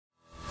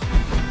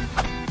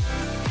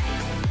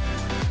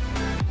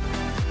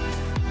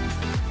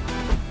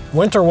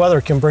Winter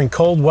weather can bring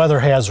cold weather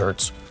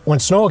hazards. When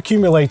snow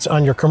accumulates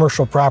on your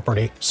commercial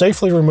property,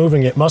 safely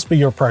removing it must be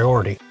your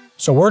priority.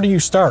 So where do you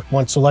start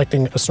when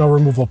selecting a snow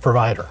removal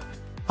provider?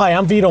 Hi,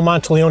 I'm Vito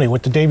Monteleone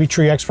with the Davey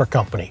Tree Expert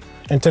Company,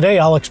 and today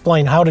I'll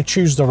explain how to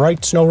choose the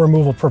right snow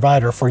removal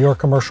provider for your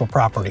commercial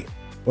property.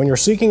 When you're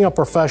seeking a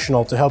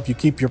professional to help you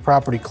keep your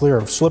property clear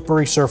of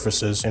slippery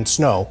surfaces and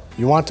snow,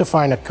 you want to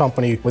find a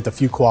company with a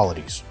few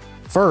qualities.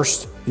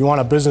 First, you want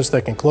a business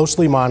that can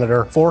closely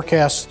monitor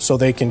forecasts so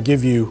they can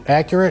give you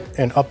accurate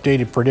and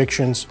updated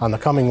predictions on the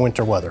coming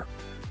winter weather.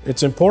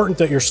 It's important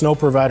that your snow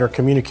provider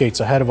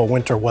communicates ahead of a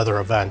winter weather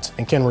event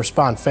and can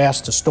respond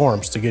fast to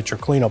storms to get your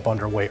cleanup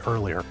underway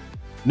earlier.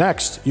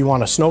 Next, you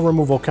want a snow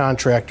removal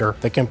contractor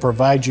that can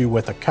provide you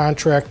with a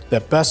contract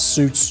that best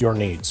suits your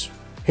needs.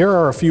 Here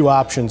are a few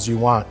options you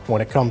want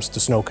when it comes to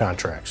snow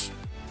contracts: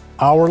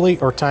 hourly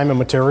or time and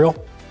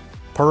material,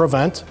 per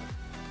event,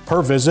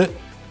 per visit,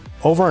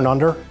 over and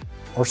under,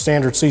 or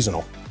standard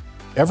seasonal.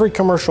 Every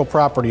commercial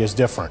property is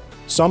different.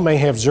 Some may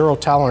have zero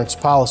tolerance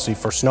policy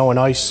for snow and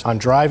ice on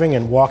driving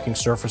and walking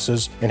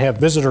surfaces and have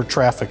visitor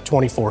traffic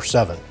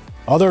 24/7.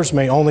 Others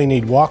may only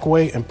need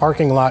walkway and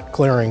parking lot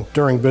clearing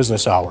during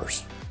business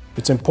hours.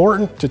 It's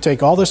important to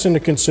take all this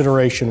into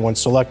consideration when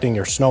selecting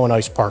your snow and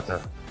ice partner.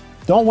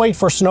 Don't wait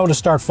for snow to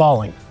start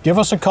falling. Give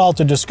us a call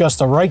to discuss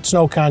the right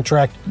snow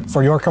contract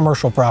for your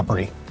commercial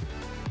property.